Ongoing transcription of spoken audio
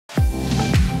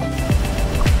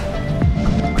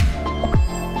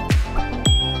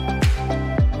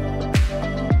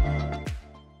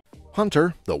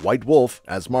Hunter, the White Wolf,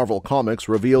 as Marvel Comics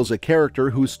reveals a character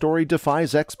whose story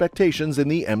defies expectations in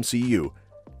the MCU.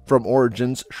 From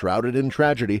origins shrouded in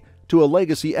tragedy to a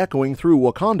legacy echoing through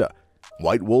Wakanda,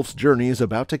 White Wolf's journey is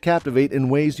about to captivate in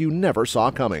ways you never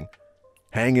saw coming.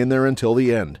 Hang in there until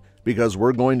the end, because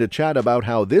we're going to chat about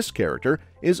how this character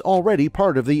is already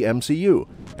part of the MCU,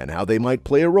 and how they might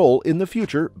play a role in the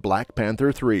future Black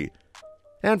Panther 3.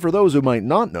 And for those who might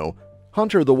not know,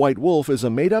 Hunter the White Wolf is a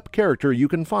made-up character you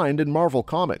can find in Marvel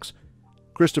Comics.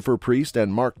 Christopher Priest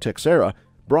and Mark Texeira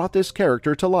brought this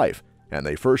character to life, and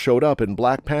they first showed up in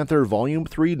Black Panther Volume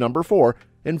 3, Number 4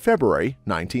 in February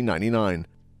 1999.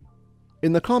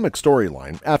 In the comic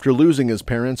storyline, after losing his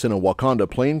parents in a Wakanda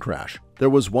plane crash, there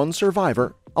was one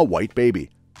survivor, a white baby.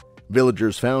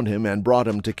 Villagers found him and brought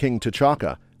him to King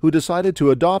T'Chaka, who decided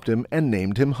to adopt him and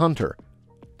named him Hunter.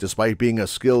 Despite being a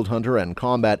skilled hunter and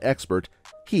combat expert,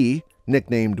 he,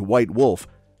 nicknamed White Wolf,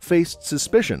 faced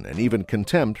suspicion and even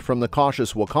contempt from the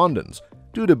cautious Wakandans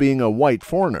due to being a white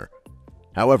foreigner.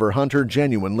 However, Hunter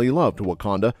genuinely loved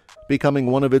Wakanda, becoming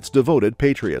one of its devoted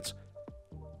patriots.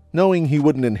 Knowing he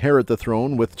wouldn't inherit the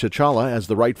throne with T'Challa as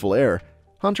the rightful heir,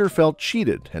 Hunter felt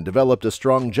cheated and developed a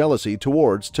strong jealousy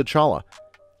towards T'Challa.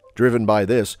 Driven by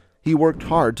this, he worked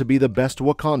hard to be the best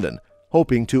Wakandan,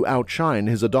 hoping to outshine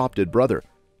his adopted brother.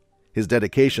 His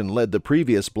dedication led the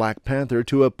previous Black Panther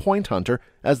to appoint Hunter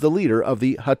as the leader of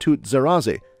the Hatut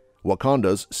Zeraze,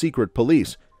 Wakanda's secret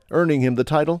police, earning him the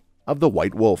title of the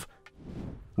White Wolf.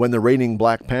 When the reigning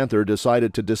Black Panther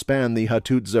decided to disband the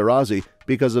Hatut Zeraze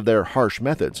because of their harsh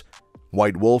methods,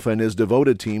 White Wolf and his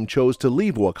devoted team chose to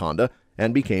leave Wakanda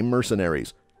and became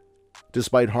mercenaries.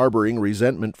 Despite harboring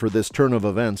resentment for this turn of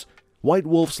events, White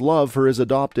Wolf's love for his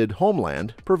adopted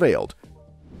homeland prevailed.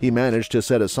 He managed to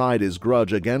set aside his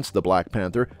grudge against the Black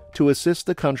Panther to assist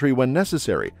the country when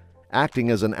necessary, acting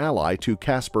as an ally to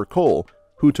Kasper Cole,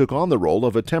 who took on the role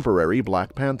of a temporary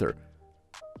Black Panther.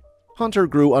 Hunter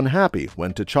grew unhappy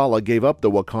when T'Challa gave up the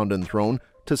Wakandan throne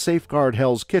to safeguard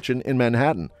Hell's Kitchen in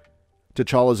Manhattan.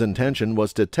 T'Challa's intention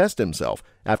was to test himself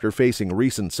after facing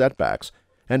recent setbacks,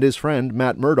 and his friend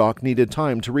Matt Murdock needed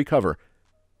time to recover.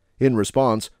 In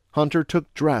response, Hunter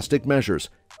took drastic measures,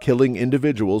 killing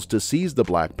individuals to seize the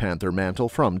Black Panther mantle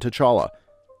from T'Challa.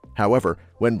 However,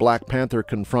 when Black Panther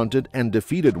confronted and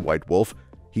defeated White Wolf,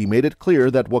 he made it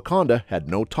clear that Wakanda had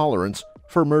no tolerance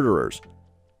for murderers.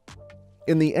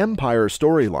 In the Empire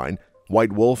storyline,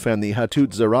 White Wolf and the Hatut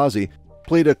Zeraze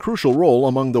played a crucial role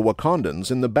among the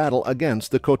Wakandans in the battle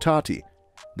against the Kotati.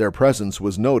 Their presence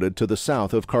was noted to the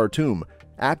south of Khartoum,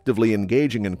 actively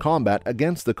engaging in combat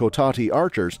against the Kotati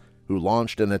archers who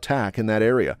launched an attack in that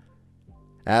area.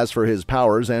 As for his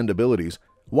powers and abilities,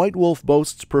 White Wolf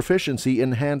boasts proficiency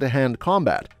in hand-to-hand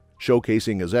combat,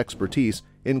 showcasing his expertise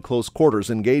in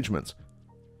close-quarters engagements.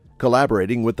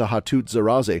 Collaborating with the Hatut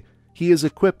Zeraze, he is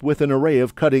equipped with an array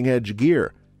of cutting-edge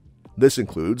gear. This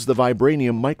includes the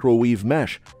vibranium microwave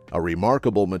mesh, a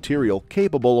remarkable material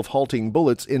capable of halting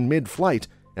bullets in mid-flight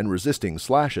and resisting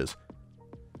slashes.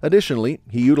 Additionally,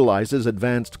 he utilizes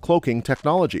advanced cloaking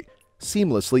technology,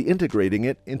 seamlessly integrating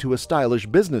it into a stylish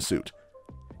business suit.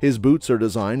 His boots are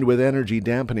designed with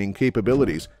energy-dampening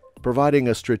capabilities, providing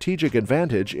a strategic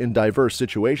advantage in diverse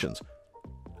situations.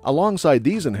 Alongside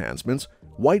these enhancements,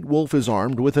 White Wolf is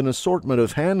armed with an assortment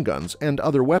of handguns and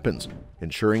other weapons,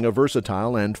 ensuring a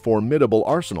versatile and formidable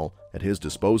arsenal at his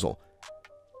disposal.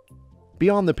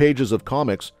 Beyond the pages of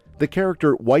comics, the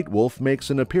character White Wolf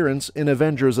makes an appearance in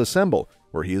Avengers Assemble,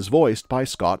 where he is voiced by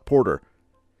Scott Porter.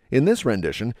 In this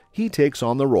rendition, he takes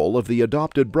on the role of the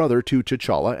adopted brother to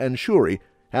T'Challa and Shuri,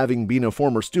 having been a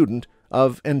former student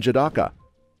of N'Jadaka.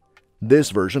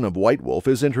 This version of White Wolf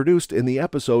is introduced in the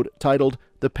episode titled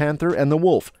The Panther and the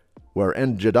Wolf, where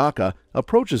N'Jadaka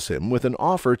approaches him with an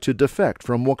offer to defect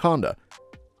from Wakanda.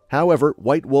 However,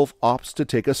 White Wolf opts to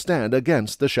take a stand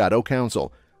against the Shadow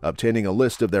Council, obtaining a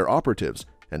list of their operatives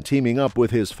and teaming up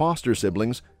with his foster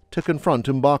siblings to confront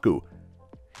M'Baku.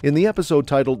 In the episode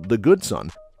titled The Good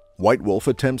Son, White Wolf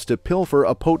attempts to pilfer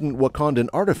a potent Wakandan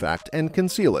artifact and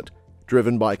conceal it,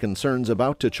 driven by concerns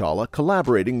about T'Challa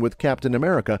collaborating with Captain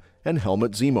America and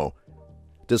Helmut Zemo.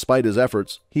 Despite his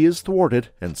efforts, he is thwarted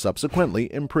and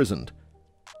subsequently imprisoned.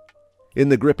 In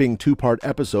the gripping two-part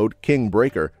episode King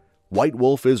Breaker, White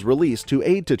Wolf is released to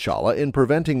aid T'Challa in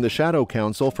preventing the Shadow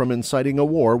Council from inciting a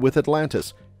war with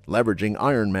Atlantis, leveraging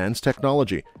Iron Man's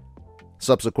technology.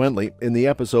 Subsequently, in the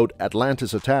episode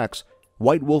Atlantis Attacks,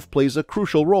 White Wolf plays a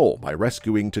crucial role by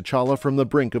rescuing T'Challa from the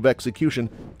brink of execution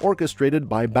orchestrated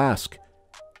by Basque.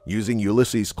 Using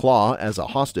Ulysses Claw as a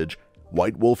hostage,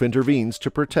 White Wolf intervenes to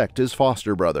protect his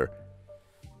foster brother.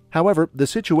 However, the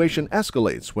situation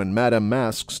escalates when Madame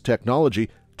Masque's technology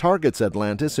targets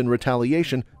Atlantis in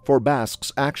retaliation for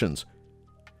Basque's actions.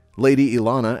 Lady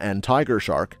Ilana and Tiger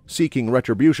Shark, seeking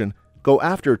retribution, go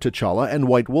after T'Challa and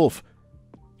White Wolf.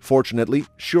 Fortunately,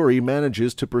 Shuri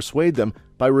manages to persuade them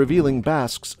by revealing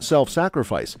Basque's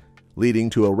self-sacrifice, leading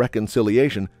to a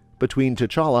reconciliation between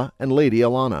T'Challa and Lady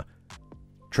Ilana.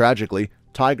 Tragically,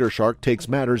 Tiger Shark takes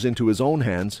matters into his own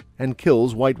hands and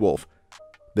kills White Wolf.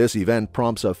 This event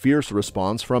prompts a fierce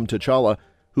response from T'Challa,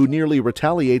 who nearly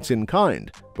retaliates in kind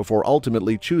before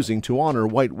ultimately choosing to honor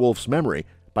White Wolf's memory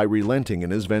by relenting in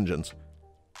his vengeance.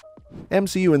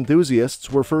 MCU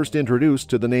enthusiasts were first introduced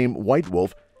to the name White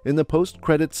Wolf in the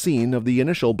post-credits scene of the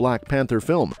initial Black Panther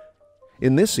film.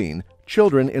 In this scene,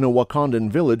 children in a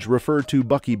Wakandan village refer to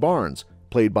Bucky Barnes,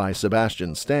 played by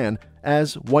Sebastian Stan,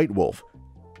 as White Wolf.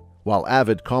 While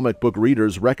avid comic book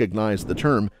readers recognized the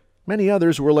term, many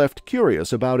others were left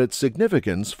curious about its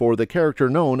significance for the character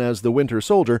known as the Winter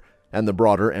Soldier and the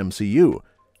broader MCU.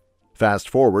 Fast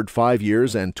forward 5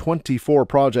 years and 24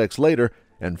 projects later,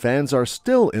 and fans are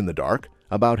still in the dark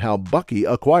about how Bucky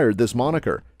acquired this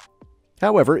moniker.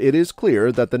 However, it is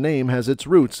clear that the name has its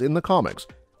roots in the comics,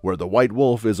 where the White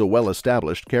Wolf is a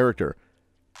well-established character.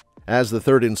 As the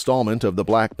third installment of the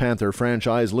Black Panther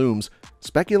franchise looms,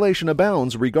 speculation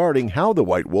abounds regarding how the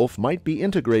White Wolf might be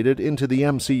integrated into the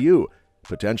MCU,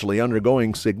 potentially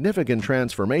undergoing significant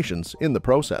transformations in the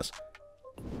process.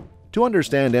 To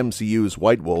understand MCU's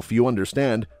White Wolf, you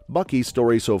understand Bucky's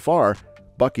story so far.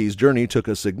 Bucky's journey took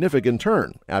a significant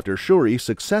turn after Shuri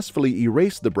successfully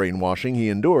erased the brainwashing he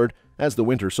endured as the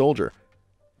Winter Soldier.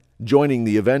 Joining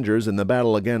the Avengers in the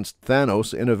battle against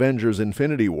Thanos in Avengers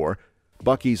Infinity War,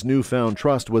 Bucky's newfound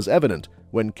trust was evident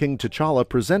when King T'Challa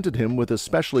presented him with a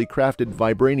specially crafted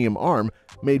vibranium arm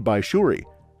made by Shuri.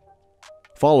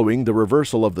 Following the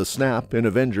reversal of the snap in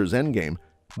Avengers Endgame,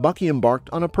 Bucky embarked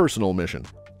on a personal mission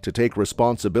to take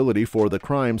responsibility for the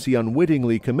crimes he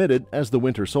unwittingly committed as the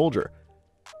Winter Soldier.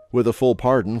 With a full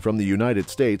pardon from the United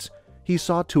States, he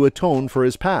sought to atone for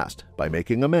his past by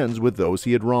making amends with those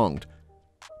he had wronged.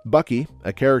 Bucky,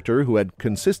 a character who had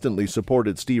consistently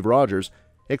supported Steve Rogers,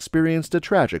 experienced a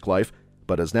tragic life,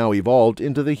 but has now evolved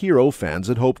into the hero fans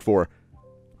had hoped for.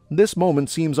 This moment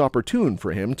seems opportune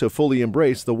for him to fully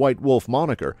embrace the White Wolf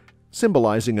moniker,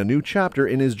 symbolizing a new chapter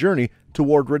in his journey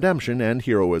toward redemption and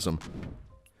heroism.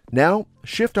 Now,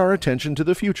 shift our attention to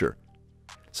the future.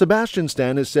 Sebastian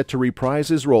Stan is set to reprise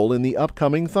his role in the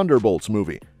upcoming Thunderbolts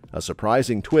movie, a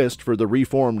surprising twist for the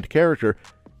reformed character,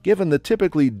 given the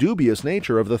typically dubious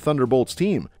nature of the Thunderbolts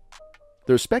team.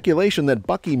 There's speculation that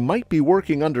Bucky might be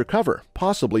working undercover,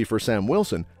 possibly for Sam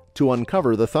Wilson, to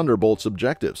uncover the Thunderbolts'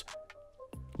 objectives.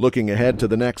 Looking ahead to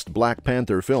the next Black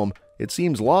Panther film, it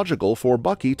seems logical for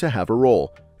Bucky to have a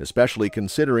role, especially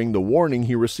considering the warning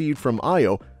he received from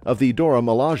Io of the Dora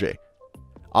Milaje.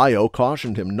 Io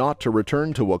cautioned him not to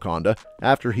return to Wakanda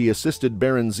after he assisted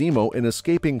Baron Zemo in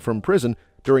escaping from prison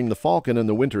during The Falcon and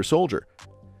the Winter Soldier.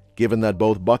 Given that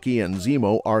both Bucky and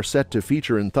Zemo are set to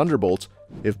feature in Thunderbolts,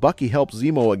 if Bucky helps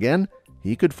Zemo again,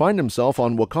 he could find himself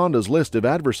on Wakanda's list of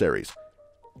adversaries.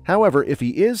 However, if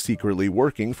he is secretly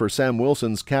working for Sam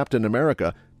Wilson's Captain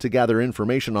America to gather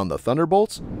information on the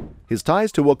Thunderbolts, his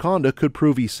ties to Wakanda could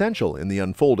prove essential in the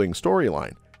unfolding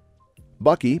storyline.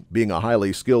 Bucky, being a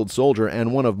highly skilled soldier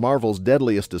and one of Marvel's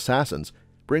deadliest assassins,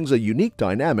 brings a unique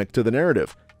dynamic to the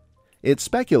narrative. It's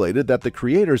speculated that the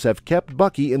creators have kept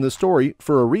Bucky in the story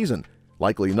for a reason,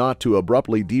 likely not to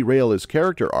abruptly derail his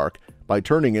character arc by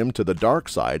turning him to the dark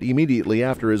side immediately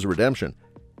after his redemption.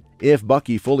 If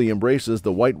Bucky fully embraces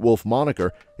the White Wolf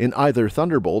moniker in either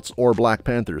Thunderbolts or Black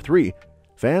Panther 3,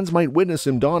 fans might witness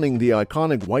him donning the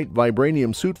iconic white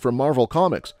vibranium suit from Marvel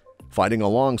Comics, fighting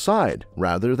alongside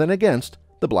rather than against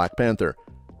the Black Panther.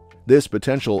 This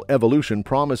potential evolution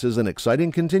promises an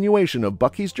exciting continuation of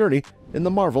Bucky's journey in the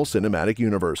Marvel Cinematic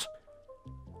Universe.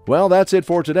 Well, that's it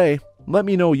for today. Let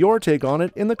me know your take on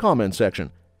it in the comments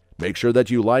section. Make sure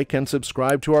that you like and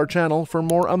subscribe to our channel for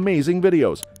more amazing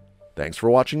videos. Thanks for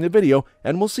watching the video,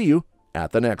 and we'll see you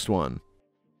at the next one.